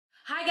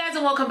Hi guys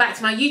and welcome back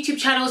to my YouTube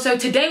channel. So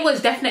today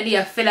was definitely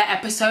a filler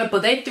episode,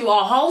 but they threw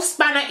a whole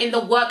spanner in the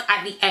work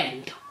at the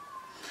end.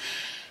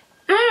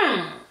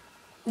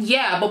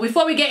 Yeah, but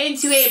before we get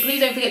into it, please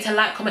don't forget to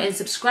like, comment and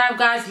subscribe,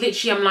 guys.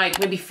 Literally I'm like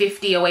maybe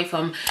 50 away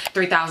from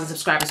 3,000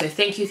 subscribers, so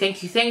thank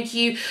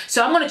you.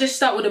 So I'm gonna just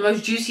start with the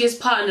most juiciest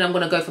part and then I'm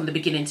gonna go from the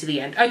beginning to the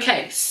end.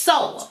 Okay,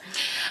 so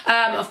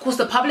of course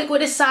the public were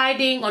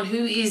deciding on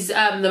who is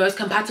the most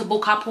compatible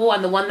couple,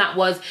 and the one that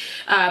was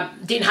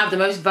didn't have the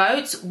most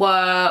votes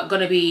were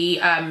gonna be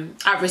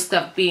at risk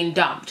of being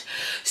dumped.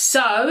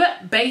 So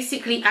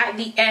basically at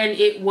the end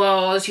it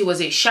was, who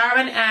was it,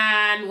 Sharon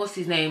and what's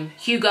his name,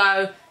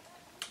 Hugo,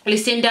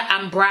 Lucinda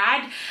and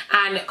Brad,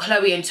 and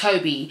Chloe and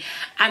Toby.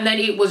 And then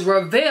it was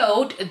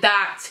revealed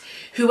that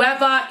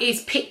whoever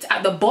is picked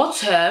at the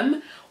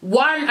bottom,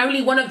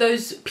 only one of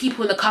those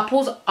people in the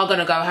couples are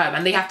gonna go home,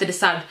 and they have to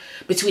decide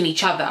between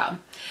each other.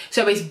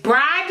 So it's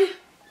Brad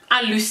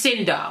and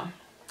Lucinda.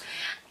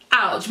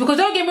 Ouch, because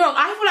don't get me wrong,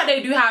 I feel like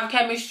they do have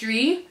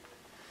chemistry,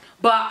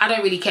 but I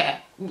don't really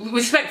care.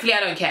 Respectfully, I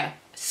don't care.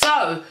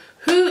 So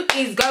who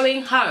is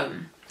going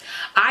home?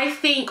 I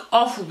think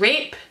off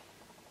rip,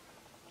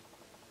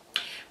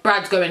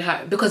 Brad's going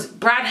home, because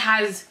Brad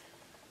has,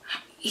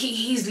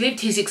 he's lived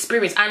his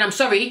experience, and I'm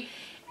sorry,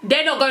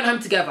 they're not going home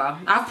together.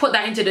 I've put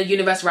that into the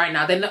universe right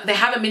now. They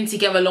haven't been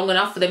together long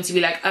enough for them to be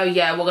like, oh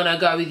yeah, we're gonna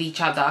go with each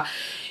other.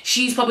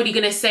 She's probably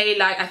gonna say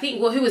like, I think,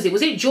 well, who was it?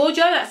 Was it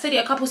Georgia that said it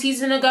a couple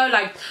seasons ago?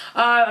 Like,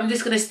 I'm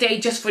just gonna stay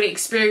just for the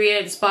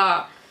experience,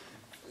 but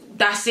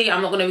that's it.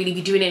 I'm not gonna really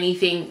be doing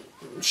anything.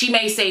 She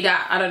may say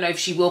that. I don't know if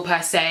she will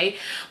per se,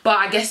 but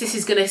I guess this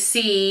is gonna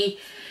see.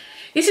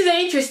 This is an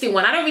interesting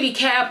one. I don't really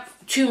care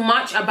too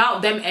much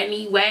about them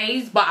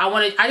anyways, but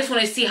I just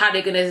want to see how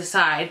they're going to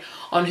decide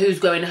on who's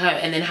going home,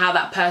 and then how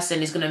that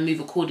person is going to move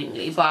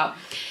accordingly. But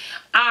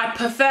I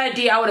preferred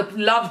it. I would have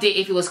loved it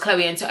if it was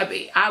Chloe and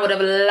Toby. I would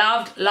have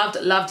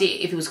loved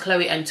it if it was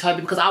Chloe and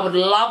Toby, because I would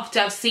love to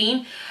have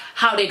seen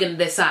how they're going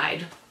to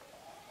decide.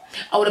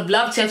 I would have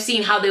loved to have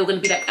seen how they were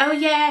going to be like, oh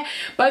yeah,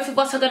 both of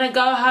us are going to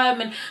go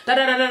home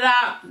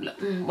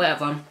and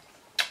whatever.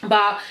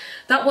 But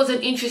that was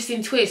an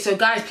interesting twist. So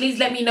guys, please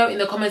let me know in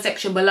the comment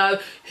section below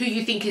who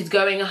you think is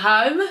going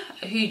home,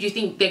 who do you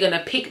think they're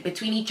gonna pick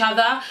between each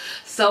other.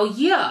 So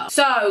yeah,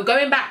 so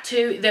going back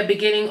to the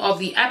beginning of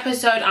the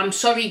episode, I'm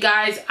sorry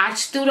guys, I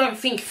still don't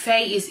think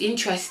Faye is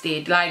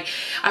interested. Like,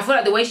 I feel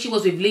like the way she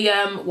was with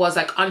Liam was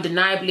like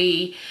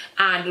undeniably,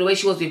 and the way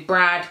she was with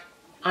Brad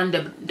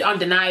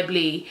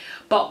undeniably,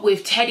 but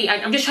with Teddy,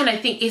 I'm just trying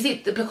to think, is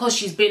it because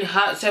she's been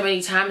hurt so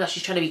many times that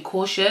she's trying to be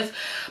cautious?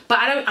 But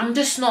I'm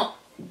just not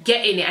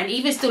getting it. And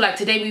even still, like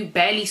today we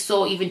barely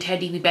saw even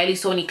Teddy, we barely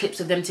saw any clips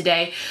of them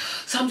today.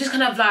 So I'm just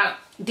kind of like,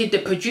 did the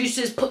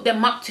producers put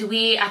them up to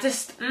it? I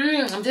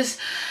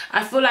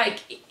feel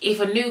like if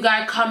a new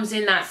guy comes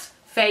in that's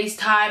Faye's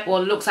type or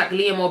looks like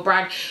Liam or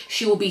Brad,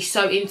 she will be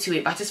so into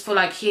it. But I just feel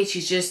like here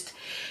she's just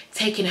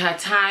taking her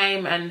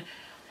time, and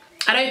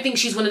I don't think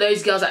she's one of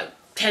those girls that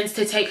tends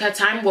to take her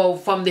time. Well,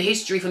 from the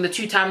history, from the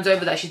 2 times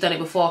over that she's done it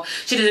before,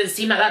 she doesn't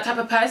seem like that type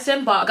of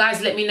person. But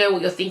guys, let me know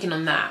what you're thinking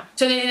on that.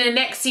 So then in the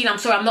next scene, I'm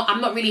sorry,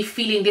 I'm not really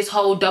feeling this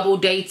whole double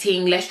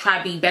dating, let's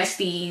try be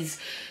besties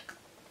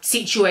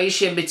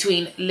situation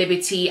between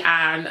Liberty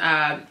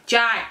and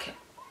Jake,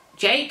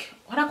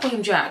 why do I call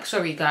him Jack?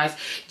 Sorry guys,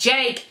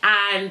 Jake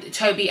and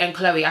Toby and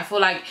Chloe. I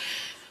feel like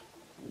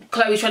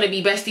Chloe's trying to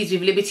be besties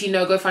with Liberty.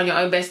 No, go find your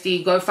own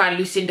bestie. Go find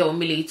Lucinda or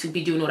Millie to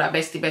be doing all that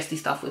bestie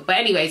stuff with. But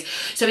anyways,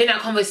 so in that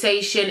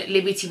conversation,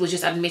 Liberty was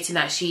just admitting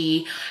that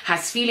she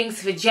has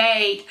feelings for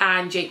Jake,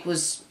 and Jake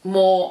was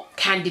more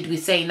candid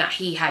with saying that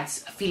he had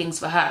feelings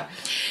for her.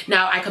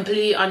 Now, I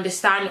completely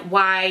understand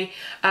why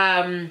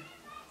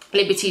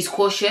Liberty's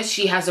cautious.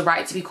 She has a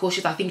right to be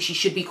cautious. I think she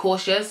should be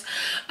cautious.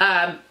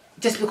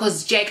 Just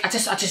because Jake, I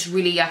just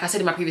really, like I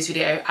said in my previous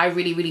video, I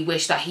really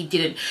wish that he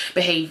didn't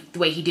behave the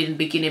way he did in the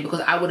beginning, because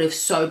I would have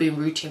so been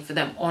rooting for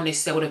them.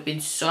 Honestly, I would have been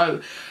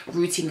so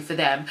rooting for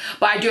them.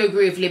 But I do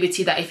agree with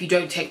Liberty that if you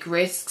don't take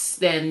risks,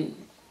 then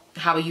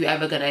how are you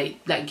ever gonna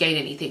like gain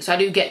anything? So I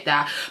do get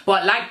that.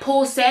 But like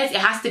Paul says, it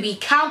has to be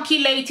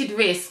calculated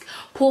risk.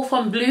 Paul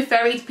from Blue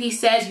Fairy Piece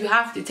says you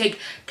have to take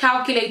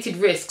calculated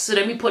risks. So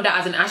let me put that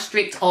as an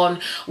asterisk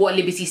on what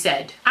Liberty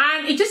said.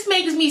 And it just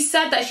makes me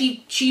sad that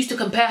she used to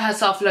compare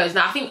herself loads.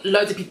 Now I think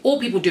loads of people, all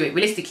people do it,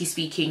 realistically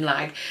speaking.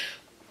 Like,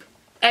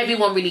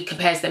 everyone really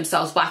compares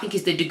themselves, but I think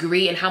it's the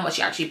degree and how much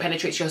it actually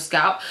penetrates your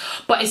scalp.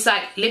 But it's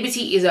like,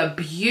 Liberty is a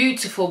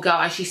beautiful girl,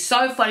 and she's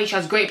so funny. She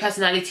has great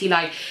personality.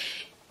 Like,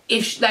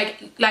 if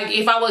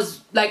I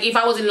was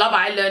in Love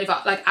Island,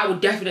 I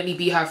would definitely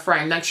be her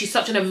friend. Like, she's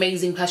such an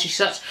amazing person. She's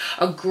such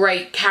a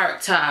great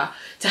character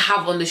to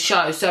have on the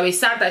show. So it's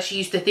sad that she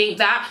used to think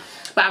that.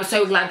 But I'm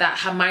so glad that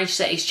her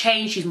mindset is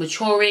changed, she's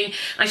maturing,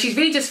 and she's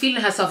really just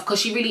feeling herself because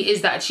she really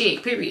is that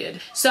chick,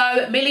 period.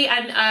 So Millie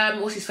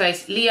and what's his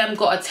face, Liam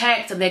got a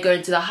text and they're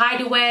going to the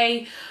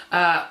hideaway.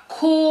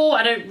 Cool,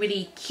 I don't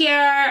really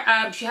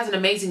care. She has an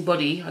amazing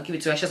body, I'll give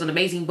it to her. She has an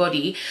amazing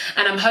body,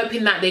 and I'm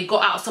hoping that they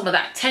got out some of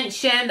that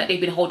tension that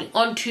they've been holding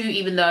on to,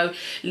 even though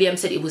Liam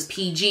said it was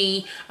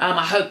PG.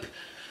 I hope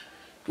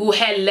we'll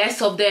hear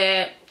less of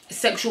their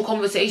sexual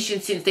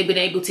conversation since they've been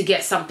able to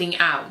get something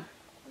out.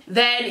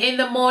 Then in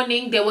the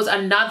morning there was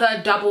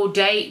another double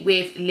date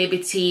with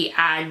Liberty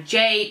and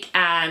Jake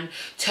and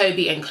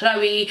Toby and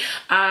Chloe.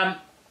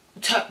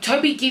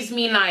 Toby gives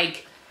me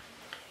like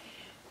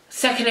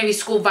secondary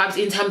school vibes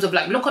in terms of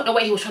like, look at the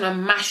way he was trying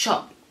to mash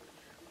up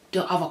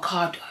the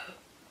avocado.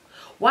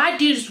 Why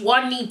does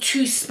one need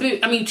two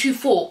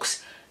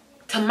forks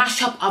to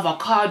mash up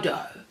avocado?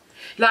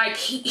 Like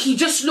he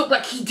just looked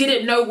like he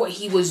didn't know what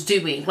he was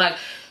doing. Like,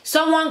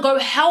 someone go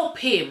help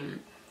him.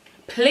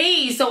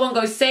 Please, someone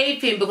go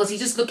save him, because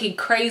he's just looking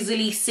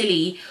crazily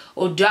silly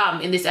or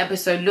dumb in this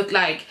episode. Look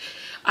like,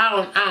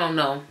 I don't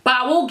know. But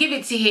I will give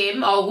it to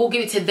him, or we'll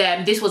give it to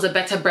them. This was a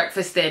better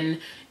breakfast than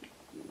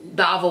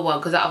the other one,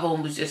 because the other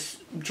one was just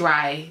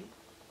dry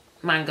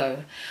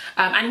mango.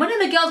 And when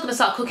are the girls gonna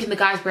start cooking the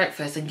guys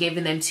breakfast and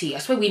giving them tea? I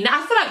swear I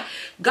feel like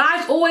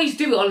guys always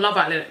do it on Love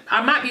Island.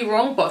 I might be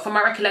wrong, but from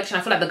my recollection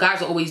I feel like the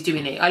guys are always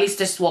doing it. At least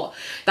that's what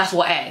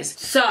airs.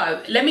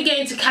 So let me get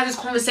into Kaz's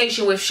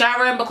conversation with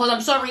Sharon, because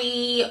I'm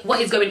sorry,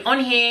 what is going on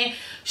here?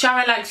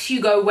 Sharon likes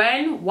Hugo.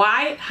 When?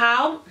 Why?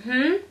 How?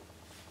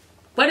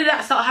 When did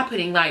that start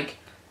happening? Like,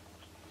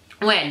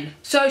 when?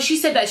 So she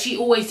said that she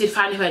always did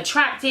find him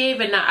attractive,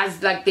 and that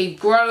as like they've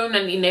grown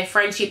and in their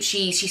friendship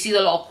she sees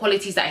a lot of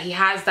qualities that he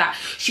has that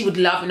she would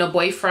love in a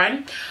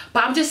boyfriend.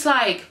 But I'm just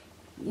like,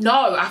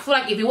 no, I feel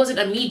like if it wasn't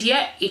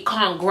immediate, it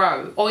can't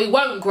grow, or it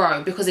won't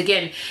grow, because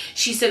again,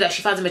 she said that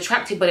she finds him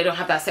attractive but they don't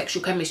have that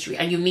sexual chemistry,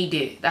 and you need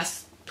it.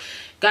 That's,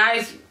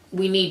 guys,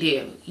 we need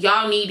it.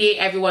 Y'all need it.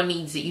 Everyone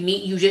needs it.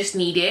 You just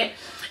need it.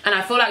 And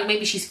I feel like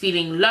maybe she's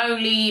feeling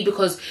lonely,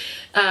 because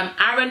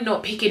Aaron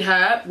not picking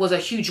her was a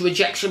huge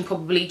rejection,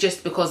 probably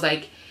just because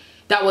like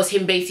that was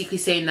him basically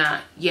saying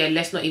that, yeah,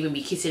 let's not even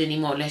be kissing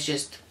anymore, let's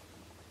just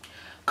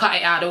cut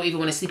it out. I don't even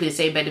want to sleep in the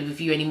same bed with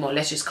you anymore,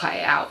 let's just cut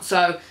it out.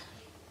 So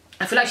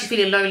I feel like she's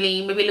feeling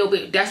lonely, maybe a little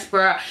bit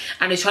desperate,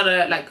 and is trying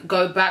to like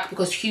go back,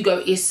 because Hugo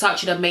is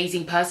such an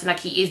amazing person.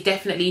 Like, he is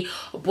definitely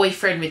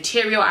boyfriend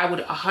material. I would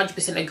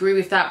 100% agree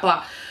with that,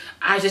 but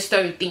I just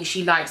don't think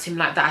she likes him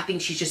like that. I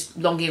think she's just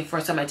longing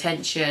for some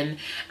attention,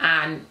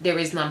 and there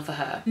is none for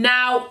her.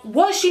 Now,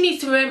 what she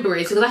needs to remember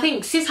is, because I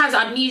think sis has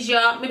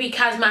amnesia, maybe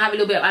Kaz might have a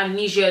little bit of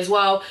amnesia as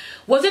well.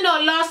 Was it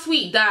not last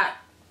week that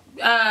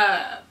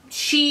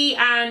she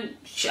and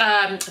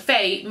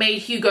Faye made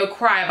Hugo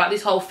cry about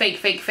this whole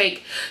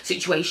fake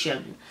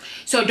situation?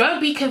 So don't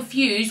be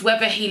confused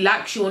whether he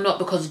likes you or not,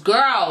 because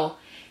girl,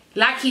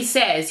 like he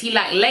says, he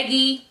like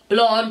leggy,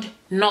 blonde,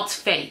 not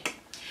fake,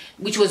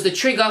 which was the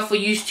trigger for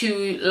used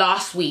to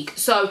last week.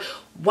 So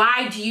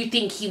why do you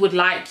think he would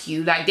like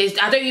you? Like,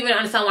 I don't even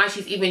understand why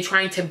she's even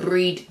trying to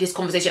breed this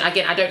conversation.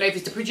 Again, I don't know if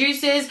it's the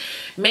producers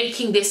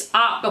making this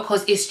up,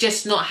 because it's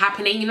just not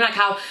happening. You know, like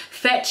how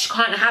fetch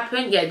can't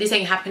happen? Yeah, this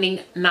ain't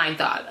happening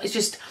neither. It's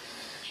just,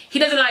 he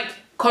doesn't like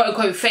quote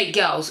unquote fake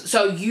girls.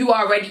 So you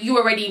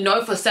already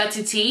know for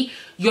certainty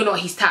you're not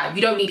his type.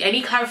 You don't need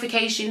any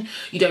clarification.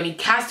 You don't need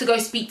Kaz to go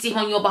speak to him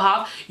on your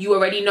behalf. You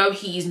already know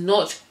he is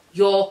not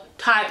your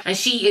type, and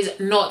she is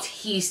not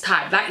his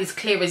type. That is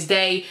clear as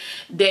day.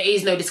 There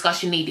is no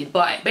discussion needed.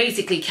 But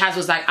basically Kaz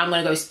was like, I'm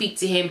gonna go speak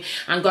to him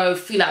and go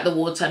feel out the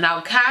water.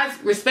 Now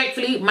Kaz,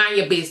 respectfully, mind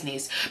your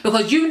business,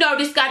 because you know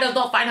this guy does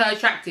not find her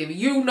attractive.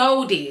 You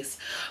know this.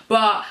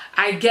 But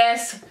I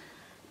guess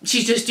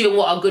she's just doing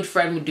what a good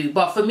friend would do.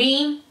 But for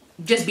me,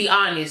 just be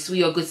honest with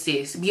your good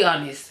sis. Be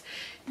honest.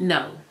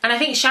 No. And I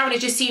think Sharon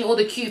is just seeing all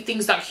the cute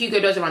things that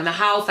Hugo does around the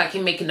house, like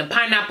him making the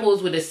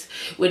pineapples with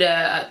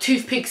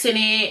toothpicks in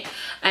it,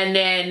 and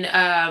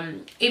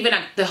then even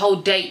like the whole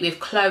date with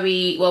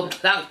Chloe, well,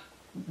 that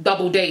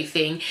double date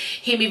thing,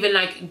 him even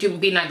like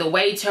being like the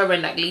waiter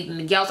and like leading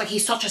the girls. Like,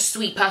 he's such a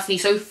sweet person.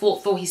 He's so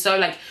thoughtful. He's so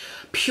like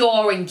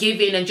pure and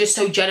giving and just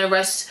so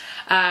generous.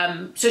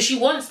 So she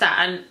wants that,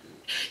 and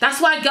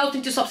that's why girls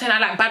need to stop saying I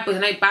like bad boys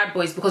and I like bad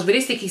boys, because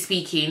realistically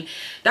speaking,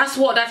 that's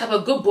what that type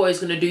of good boy is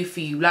going to do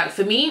for you. Like,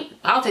 for me,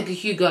 I'll take a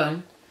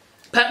Hugo.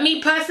 But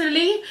me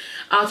personally,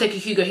 I'll take a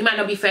Hugo. He might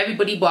not be for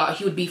everybody, but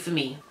he would be for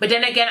me. But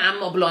then again, I'm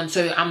not blonde,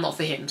 so I'm not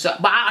for him. So,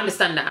 but I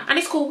understand that, and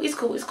it's cool, it's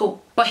cool, it's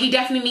cool. But he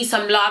definitely needs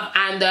some love,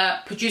 and the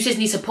producers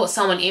need to put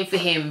someone in for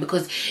him,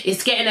 because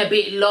it's getting a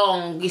bit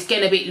long. It's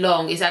getting a bit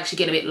long. It's actually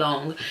getting a bit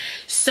long.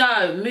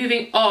 So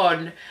moving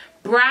on.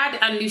 Brad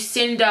and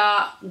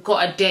Lucinda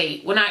got a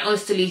date when I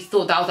honestly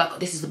thought that I was like,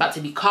 this is about to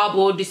be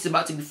cardboard, this is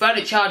about to be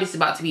furniture, this is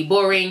about to be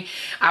boring.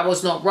 I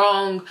was not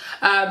wrong.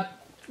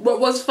 What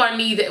was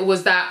funny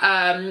was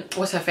that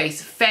what's her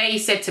face, Faye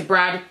said to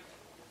Brad,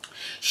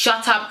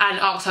 shut up and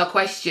ask her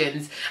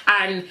questions.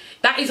 And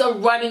that is a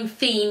running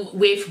theme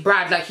with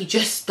Brad. Like, he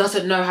just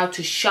doesn't know how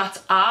to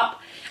shut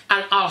up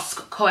and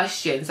ask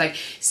questions. Like,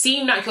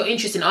 seem like you're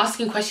interested.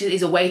 Asking questions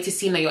is a way to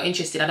seem like you're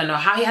interested. I don't know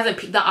how he hasn't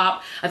picked that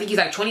up. I think he's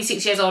like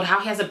 26 years old. How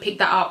he hasn't picked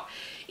that up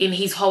in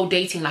his whole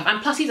dating life.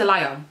 And plus, he's a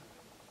liar.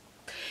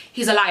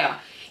 He's a liar.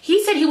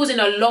 He said he was in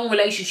a long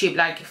relationship,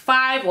 like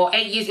 5 or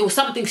 8 years. It was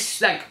something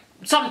like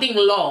something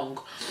long.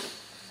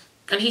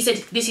 And he said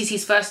this is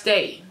his first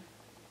date.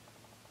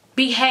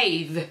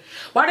 Behave.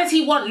 Why does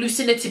he want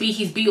Lucinda to be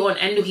his be-all and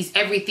end-all, his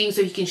everything,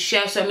 so he can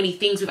share so many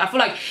things with? I feel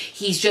like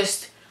he's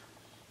just...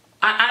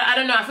 I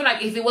don't know. I feel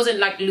like if it wasn't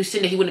like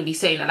Lucinda, he wouldn't be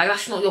saying that. Like,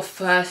 that's not your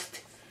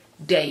first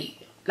date.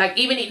 Like,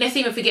 let's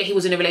even forget he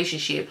was in a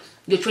relationship.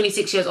 You're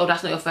 26 years old,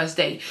 that's not your first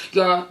date.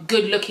 You're a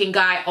good-looking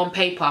guy on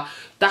paper.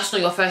 That's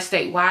not your first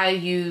date. Why are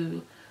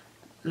you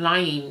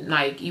lying?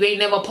 Like, you ain't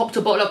never popped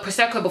a bottle of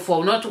Prosecco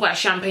before. Not talking about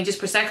champagne,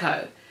 just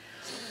Prosecco.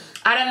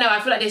 I don't know. I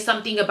feel like there's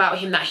something about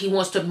him that he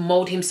wants to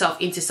mold himself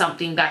into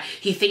something that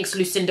he thinks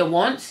Lucinda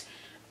wants.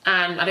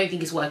 And I don't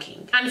think it's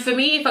working. And for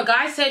me, if a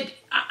guy said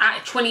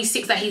at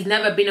 26 that he's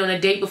never been on a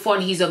date before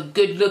and he's a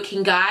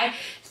good-looking guy,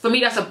 for me,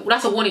 that's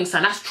a warning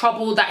sign. That's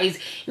trouble. That is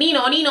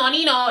Nino.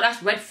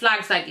 That's red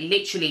flags, like,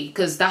 literally,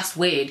 because that's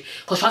weird.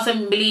 Because trust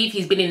and believe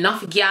he's been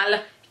enough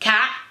gal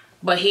cat,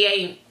 but he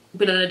ain't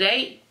been on a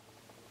date.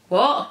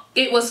 What?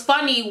 It was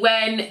funny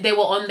when they were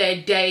on their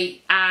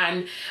date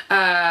and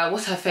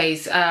what's her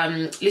face?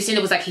 Lucinda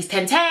was like, he's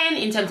 10-10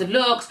 in terms of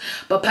looks,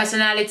 but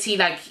personality,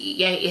 like,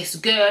 yeah, it's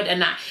good,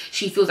 and that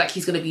she feels like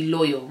he's gonna be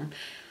loyal.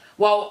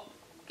 Well,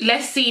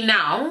 let's see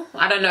now.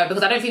 I don't know,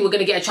 because I don't think we're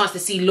gonna get a chance to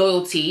see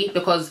loyalty,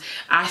 because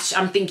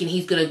I'm thinking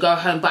he's gonna go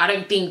home, but I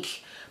don't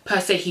think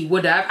per se he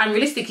would have. And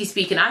realistically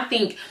speaking, I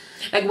think,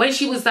 like, when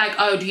she was like,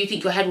 oh, do you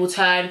think your head will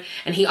turn?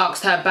 And he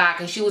asked her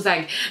back and she was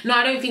like, no,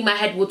 I don't think my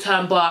head will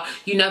turn, but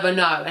you never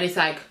know. And it's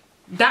like,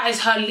 that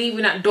is her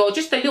leaving that door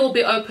just a little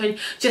bit open,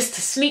 just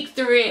to sneak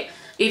through it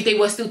if they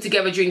were still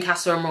together during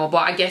Casa Amor. But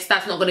I guess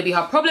that's not going to be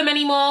her problem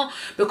anymore,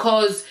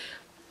 because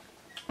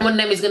one of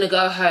them is going to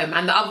go home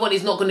and the other one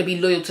is not going to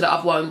be loyal to the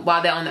other one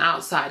while they're on the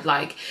outside.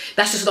 Like,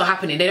 that's just not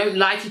happening. They don't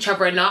like each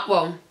other enough.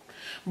 Well,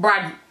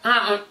 Brad,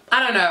 I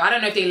don't know. I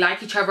don't know if they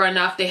like each other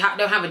enough. They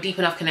don't have a deep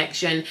enough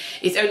connection.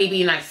 It's only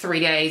been like 3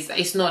 days.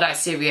 It's not that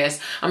serious.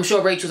 I'm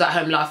sure Rachel's at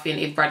home laughing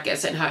if Brad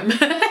gets sent home.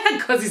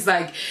 Because it's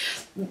like,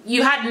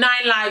 you had 9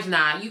 lives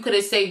now. You could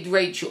have saved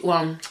Rachel.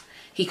 Well,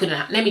 he couldn't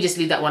have. Let me just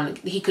leave that one.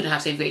 He couldn't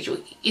have saved Rachel.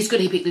 It's good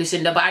he picked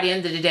Lucinda. But at the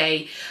end of the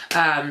day,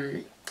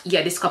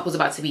 yeah, this couple's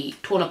about to be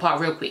torn apart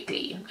real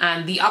quickly.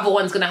 And the other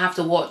one's going to have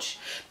to watch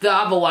the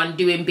other one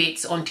doing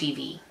bits on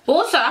TV. But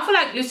also, I feel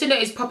like Lucinda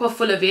is proper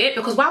full of it,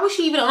 because why was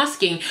she even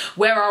asking,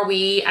 where are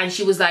we? And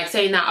she was like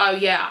saying that, oh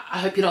yeah, I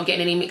hope you're not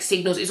getting any mixed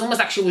signals. It's almost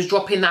like she was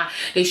dropping that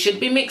they should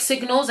be mixed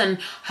signals, and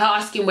her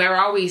asking, where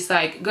are we? It's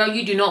like, girl,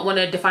 you do not want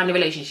to define the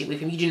relationship with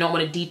him. You do not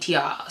want to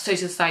DTR. So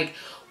it's just like,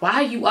 why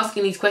are you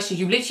asking these questions?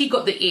 You literally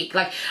got the ick.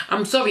 Like,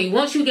 I'm sorry,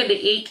 once you get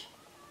the ick,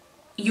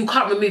 you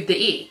can't remove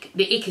the ick.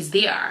 The ick is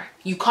there.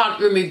 You can't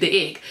remove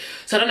the ick.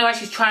 So I don't know why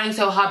she's trying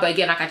so hard, but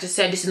again, like I just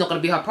said, this is not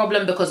going to be her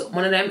problem, because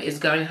one of them is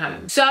going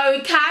home. So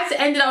Kaz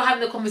ended up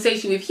having a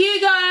conversation with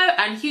Hugo,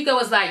 and Hugo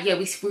was like, yeah,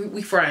 we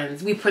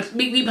friends. We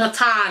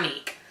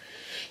platonic.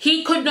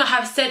 He could not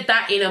have said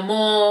that in a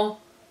more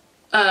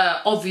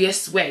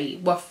obvious way.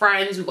 We're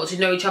friends, we've got to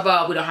know each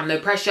other, we don't have no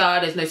pressure,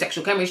 there's no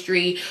sexual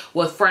chemistry,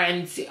 we're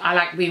friends, I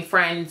like being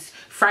friends,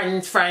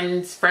 friends,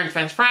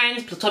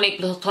 platonic.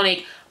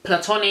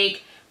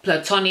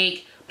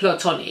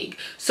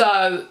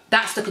 So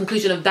that's the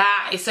conclusion of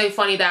that. It's so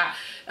funny that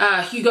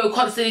Hugo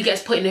constantly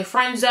gets put in the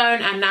friend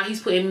zone, and now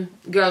he's putting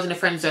girls in the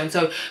friend zone.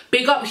 So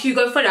big up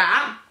Hugo for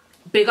that.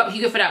 Big up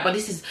Hugo for that. But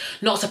this is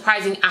not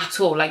surprising at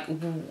all. Like,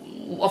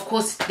 of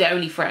course they're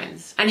only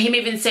friends. And him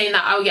even saying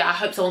that, oh yeah, I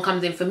hope someone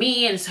comes in for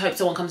me, and hope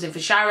someone comes in for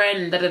Sharon,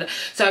 and da da da.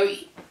 So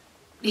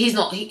he's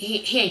not,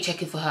 he ain't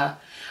checking for her.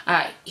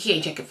 He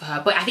ain't checking for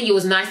her. But I think it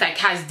was nice that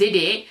Kaz did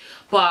it.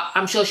 But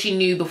I'm sure she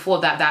knew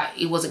before that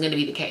it wasn't going to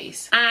be the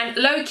case. And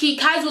low-key,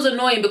 Kaz was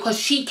annoying because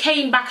she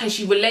came back and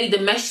she relayed the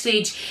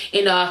message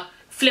in a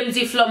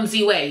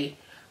flimsy way.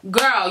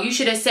 Girl, you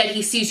should have said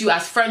he sees you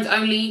as friends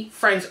only,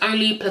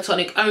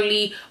 platonic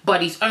only,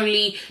 buddies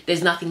only,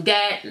 there's nothing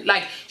there.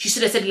 Like, she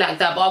should have said it like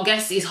that. But I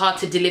guess it's hard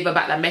to deliver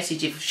back that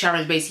message if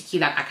Sharon's basically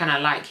like, I kind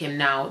of like him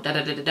now,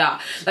 da-da-da-da-da.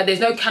 Like, there's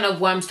no can of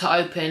worms to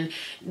open.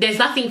 There's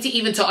nothing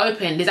to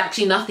open. There's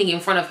actually nothing in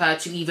front of her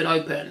to even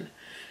open.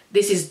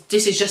 This is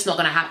just not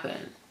gonna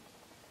happen.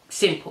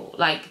 Simple.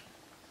 Like,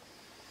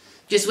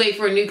 just wait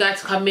for a new guy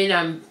to come in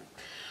and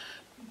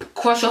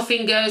cross your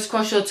fingers,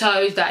 cross your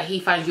toes that he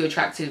finds you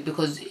attractive,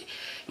 because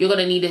you're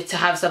gonna need it to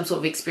have some sort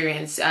of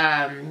experience,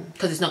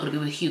 because it's not gonna be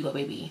with Hugo,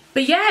 baby.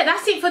 But yeah,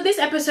 that's it for this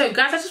episode,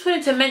 guys. I just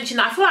wanted to mention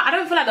that I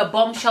don't feel like the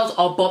bombshells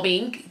are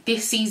bombing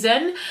this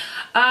season.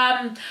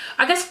 I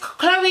guess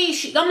Chloe,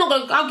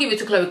 I'll give it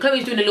to Chloe.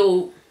 Chloe's doing a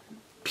little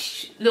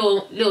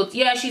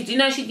yeah, she's doing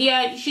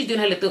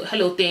her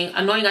little thing,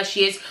 annoying as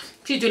she is,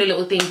 she's doing a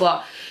little thing.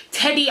 But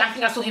Teddy, I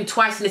think I saw him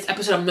twice in this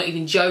episode, I'm not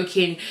even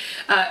joking.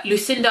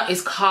 Lucinda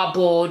is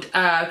cardboard.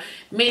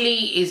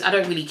 Millie is, I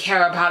don't really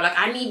care about. Like,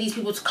 I need these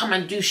people to come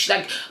and do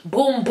like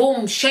boom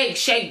boom, shake,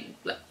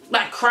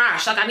 like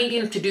crash. Like I need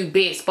him to do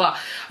bits, but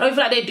I don't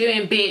feel like they're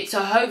doing bits.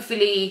 So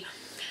hopefully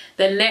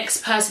the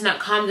next person that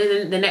comes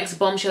in, the next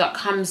bombshell that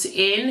comes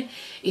in,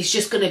 is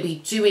just gonna be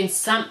doing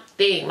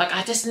something. Like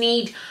I just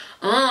need,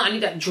 I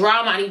need that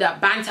drama, I need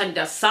that banter, I need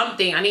that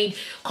something, I need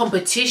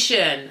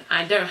competition.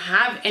 I don't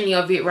have any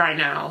of it right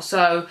now.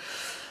 So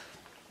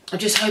I'm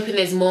just hoping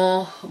there's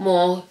more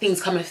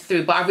things coming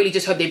through. But I really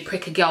just hope they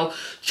prick a girl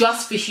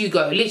just for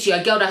Hugo. Literally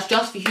a girl that's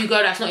just for Hugo,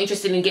 that's not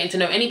interested in getting to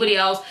know anybody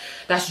else,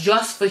 that's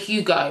just for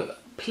Hugo.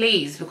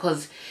 Please,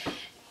 because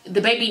the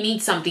baby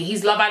needs something.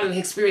 His Love Island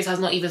experience has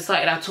not even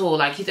started at all.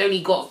 Like he's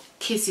only got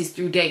kisses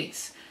through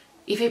dates.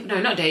 No,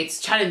 not dates,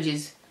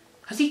 challenges.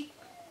 Has he?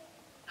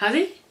 Has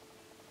he?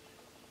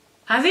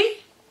 Has he?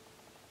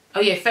 Oh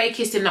yeah, Faye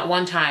kissed him that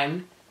one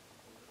time.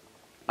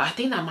 But I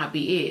think that might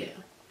be it.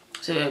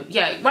 So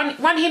yeah,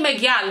 run him a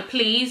gal,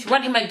 please.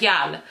 Run him a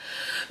gal.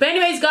 But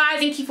anyways, guys,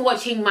 thank you for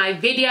watching my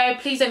video.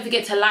 Please don't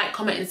forget to like,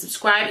 comment and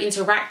subscribe.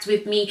 Interact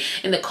with me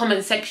in the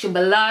comment section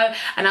below.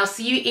 And I'll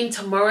see you in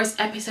tomorrow's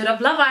episode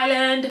of Love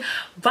Island.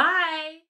 Bye.